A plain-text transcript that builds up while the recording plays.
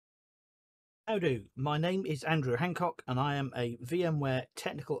How do? My name is Andrew Hancock and I am a VMware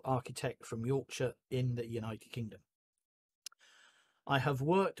technical architect from Yorkshire in the United Kingdom. I have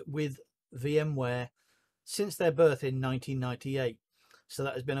worked with VMware since their birth in 1998, so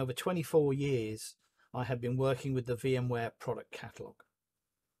that has been over 24 years I have been working with the VMware product catalogue.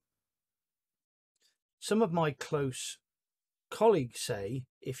 Some of my close colleagues say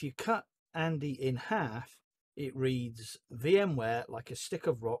if you cut Andy in half, it reads VMware like a stick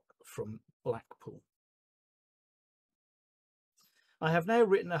of rock from Blackpool. I have now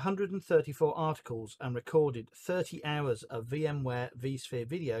written 134 articles and recorded 30 hours of VMware vSphere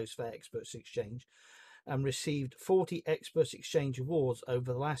videos for Experts Exchange and received 40 Experts Exchange awards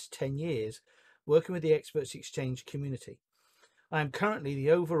over the last 10 years working with the Experts Exchange community. I am currently the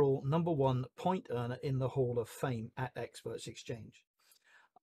overall #1 point earner in the Hall of Fame at Experts Exchange.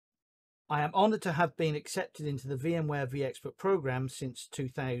 I am honoured to have been accepted into the VMware vExpert program since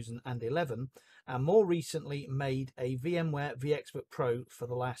 2011 and more recently made a VMware vExpert Pro for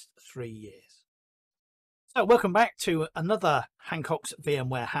the last 3 years. So welcome back to another Hancock's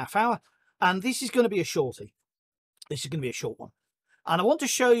VMware half hour, and this is going to be a shorty. This is going to be a short one. And I want to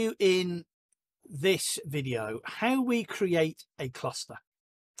show you in this video how we create a cluster.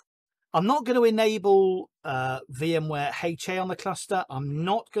 I'm not going to enable VMware HA on the cluster. I'm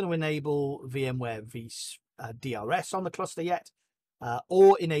not going to enable VMware DRS on the cluster yet,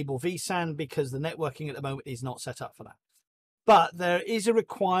 or enable vSAN because the networking at the moment is not set up for that. But there is a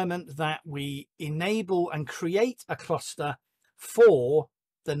requirement that we enable and create a cluster for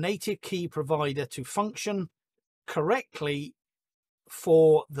the native key provider to function correctly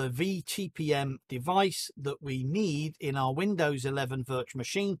for the vTPM device that we need in our Windows 11 virtual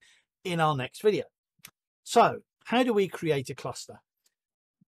machine in our next video. So how do we create a cluster?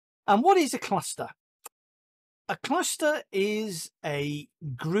 And what is a cluster? A cluster is a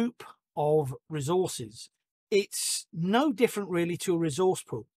group of resources. It's no different really to a resource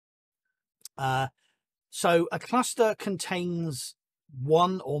pool. So a cluster contains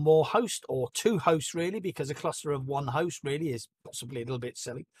one or more hosts, or two hosts really, because a cluster of one host really is possibly a little bit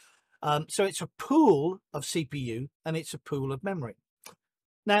silly. So it's a pool of CPU and it's a pool of memory.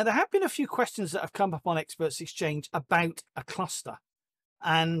 Now, there have been a few questions that have come up on Experts Exchange about a cluster.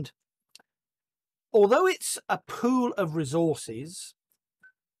 And although it's a pool of resources,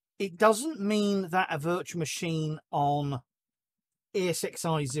 it doesn't mean that a virtual machine on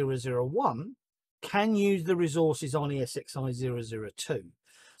ESXi 001 can use the resources on ESXi 002.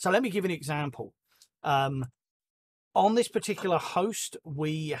 So let me give you an example. On this particular host,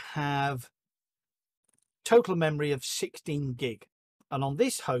 we have total memory of 16 gig. And on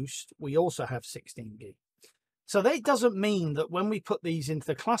this host, we also have 16 gig. So that doesn't mean that when we put these into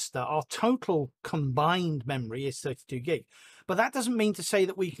the cluster, our total combined memory is 32 gig. But that doesn't mean to say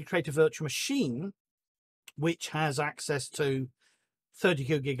that we can create a virtual machine which has access to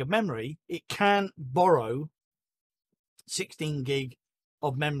 32 gig of memory. It can borrow 16 gig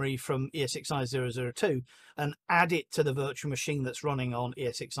of memory from ESXi 002 and add it to the virtual machine that's running on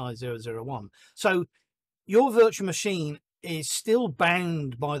ESXi 001. So your virtual machine is still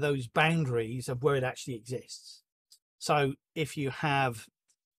bound by those boundaries of where it actually exists. So if you have,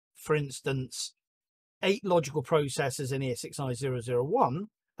 for instance, 8 logical processors in ESXi 001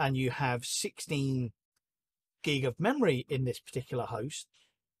 and you have 16 gig of memory in this particular host,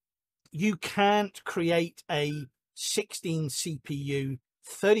 you can't create a 16 CPU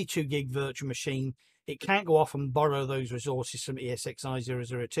 32 gig virtual machine. It can't go off and borrow those resources from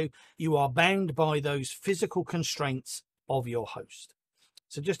ESXi 002. You are bound by those physical constraints of your host.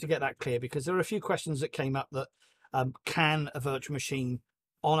 So just to get that clear, because there are a few questions that came up that can a virtual machine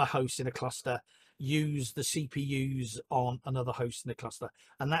on a host in a cluster use the CPUs on another host in the cluster?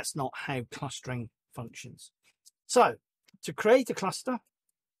 And that's not how clustering functions. So to create a cluster,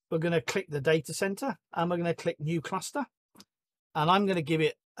 we're going to click the data center and we're going to click new cluster, and I'm going to give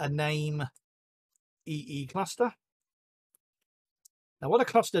it a name, EE cluster. Now what a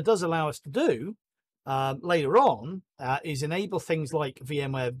cluster does allow us to do later on is enable things like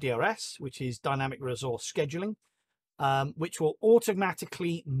VMware DRS, which is dynamic resource scheduling, which will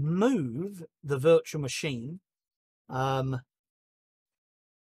automatically move the virtual machine when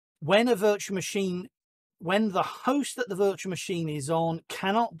the host that the virtual machine is on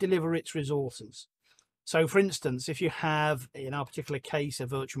cannot deliver its resources. So for instance, if you have, in our particular case, a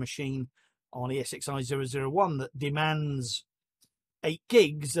virtual machine on ESXi 001 that demands 8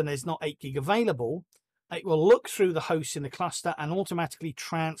 gigs and there's not 8 gig available, it will look through the hosts in the cluster and automatically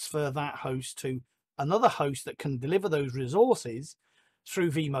transfer that host to another host that can deliver those resources through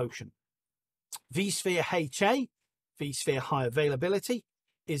vMotion. vSphere HA, vSphere High Availability,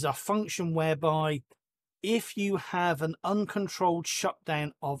 is a function whereby if you have an uncontrolled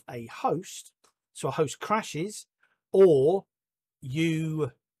shutdown of a host, so a host crashes, or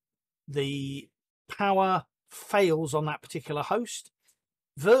the power fails on that particular host,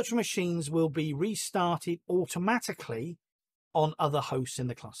 virtual machines will be restarted automatically on other hosts in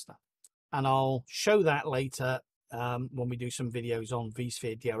the cluster. And I'll show that later when we do some videos on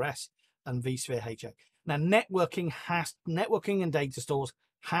vSphere DRS and vSphere HA. Now, networking and data stores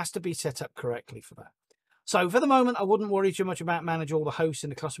has to be set up correctly for that. So for the moment, I wouldn't worry too much about manage all the hosts in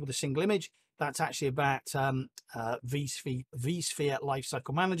the cluster with a single image. That's actually about vSphere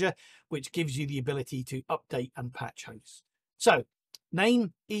Lifecycle Manager, which gives you the ability to update and patch hosts. So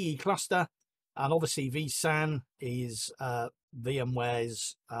name EE cluster, and obviously vSAN is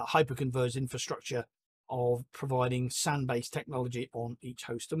VMware's hyperconverged infrastructure of providing SAN-based technology on each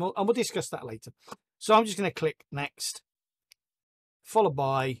host, and we'll discuss that later. So I'm just going to click next, followed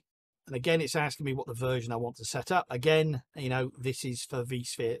by, and again it's asking me what the version I want to set up. Again, you know, this is for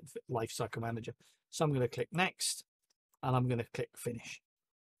vSphere Lifecycle Manager, so I'm going to click next, and I'm going to click finish.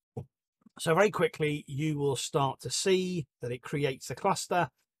 So very quickly you will start to see that it creates a cluster,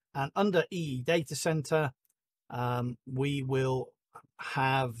 and under EE Data Center we will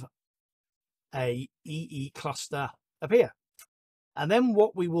have a EE cluster appear. And then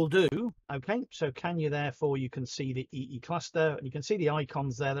what we will do, okay, so you can see the EE cluster, and you can see the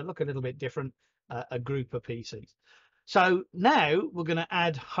icons there that look a little bit different, a group of PCs. So now we're going to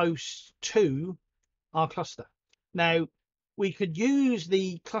add hosts to our cluster. Now we could use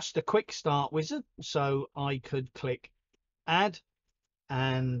the cluster quick start wizard, so I could click add,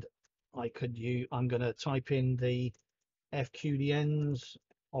 and I'm going to type in the FQDNs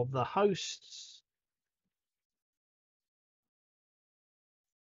of the hosts,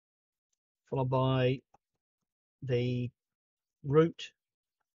 followed by the root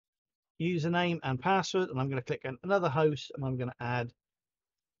username and password, and I'm going to click on another host, and I'm going to add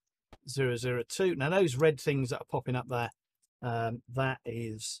 002. Now those red things that are popping up there, that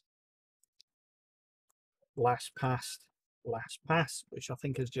is LastPass, which I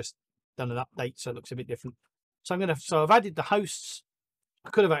think has just done an update, so it looks a bit different. So I've added the hosts. I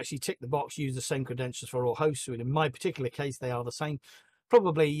could have actually ticked the box, use the same credentials for all hosts. So in my particular case, they are the same.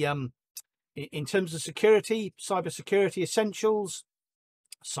 Probably in terms of security, cybersecurity essentials,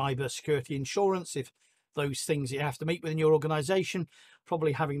 cybersecurity insurance, if those things you have to meet within your organization,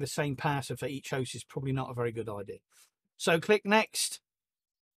 probably having the same password for each host is probably not a very good idea. So click next.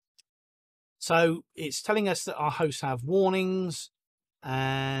 So it's telling us that our hosts have warnings,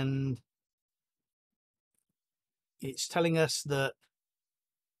 and it's telling us that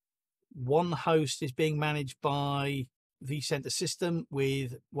one host is being managed by vCenter system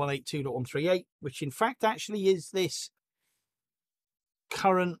with 182.138, which in fact actually is this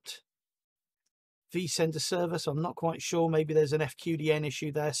current vCenter server. So I'm not quite sure. Maybe there's an FQDN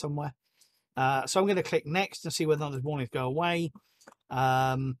issue there somewhere. So I'm going to click next and see whether or not those warnings go away.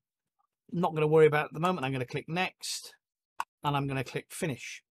 Not going to worry about it at the moment. I'm going to click next, and I'm going to click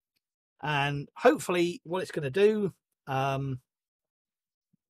finish. And hopefully what it's going to do,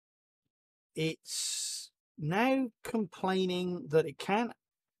 it's now complaining that it can't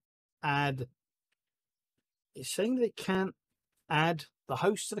add, it's saying that it can't add the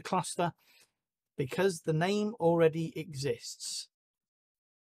host to the cluster because the name already exists,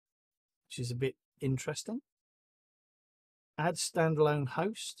 which is a bit interesting. Add standalone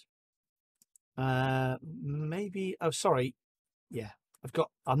host. Maybe, oh sorry, yeah,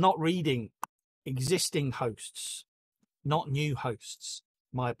 I'm not reading existing hosts, not new hosts.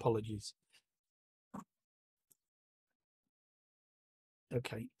 My apologies.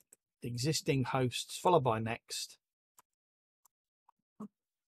 Okay, existing hosts followed by next.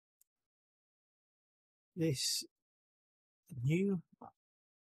 This new,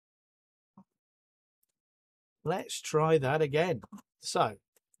 let's try that again. So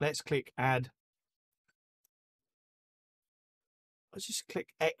let's click add. Let's just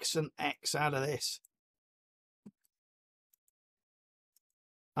click X and X out of this.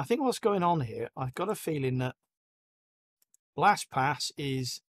 I think what's going on here, I've got a feeling that LastPass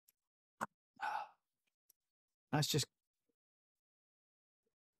is, that's just,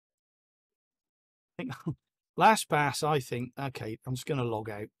 I think LastPass, I think, okay, I'm just going to log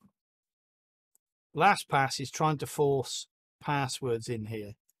out. LastPass is trying to force passwords in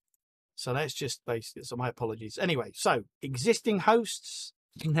here. So let's just basically, so my apologies. Anyway, so existing hosts,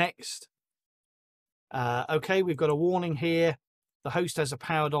 next. Okay, we've got a warning here. The host has a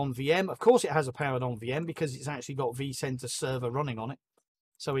powered on VM. Of course it has a powered on VM because it's actually got vCenter server running on it.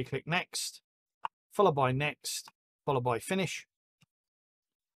 So we click next, followed by next, followed by finish.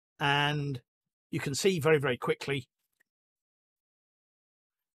 and you can see very, very quickly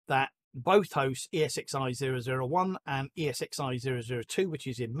that both hosts, ESXi001 and ESXi002, which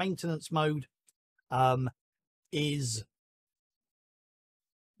is in maintenance mode, is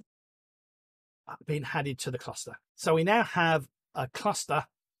being added to the cluster. So we now have a cluster,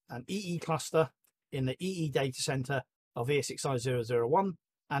 an EE cluster in the EE data center of ESXi001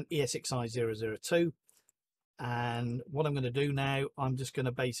 and ESXi002. And what I'm going to do now, I'm just going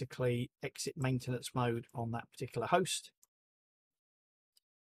to basically exit maintenance mode on that particular host.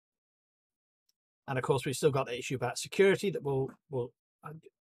 And of course, we've still got the issue about security that we'll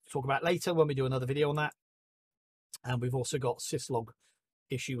talk about later when we do another video on that. And we've also got syslog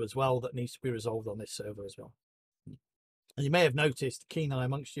issue as well that needs to be resolved on this server as well. And you may have noticed, keen eye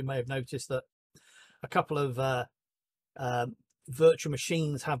amongst you may have noticed that a couple of virtual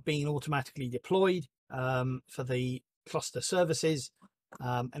machines have been automatically deployed for the cluster services.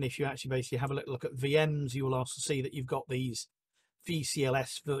 And if you actually basically have a little look at VMs, you will also see that you've got these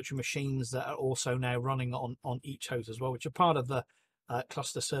VCLS virtual machines that are also now running on each host as well, which are part of the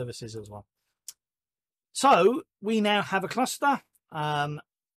cluster services as well. So we now have a cluster,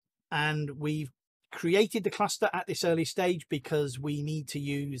 and we've created the cluster at this early stage because we need to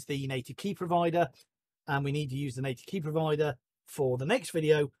use the native key provider, and we need to use the native key provider for the next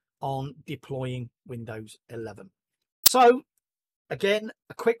video on deploying Windows 11. So again,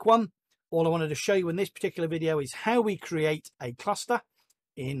 a quick one. All I wanted to show you in this particular video is how we create a cluster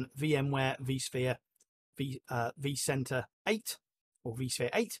in VMware vSphere vCenter 8 or vSphere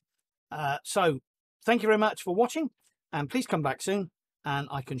 8. So thank you very much for watching, and please come back soon and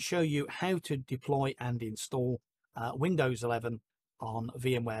I can show you how to deploy and install Windows 11 on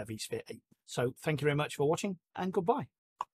VMware vSphere 8. So thank you very much for watching, and goodbye.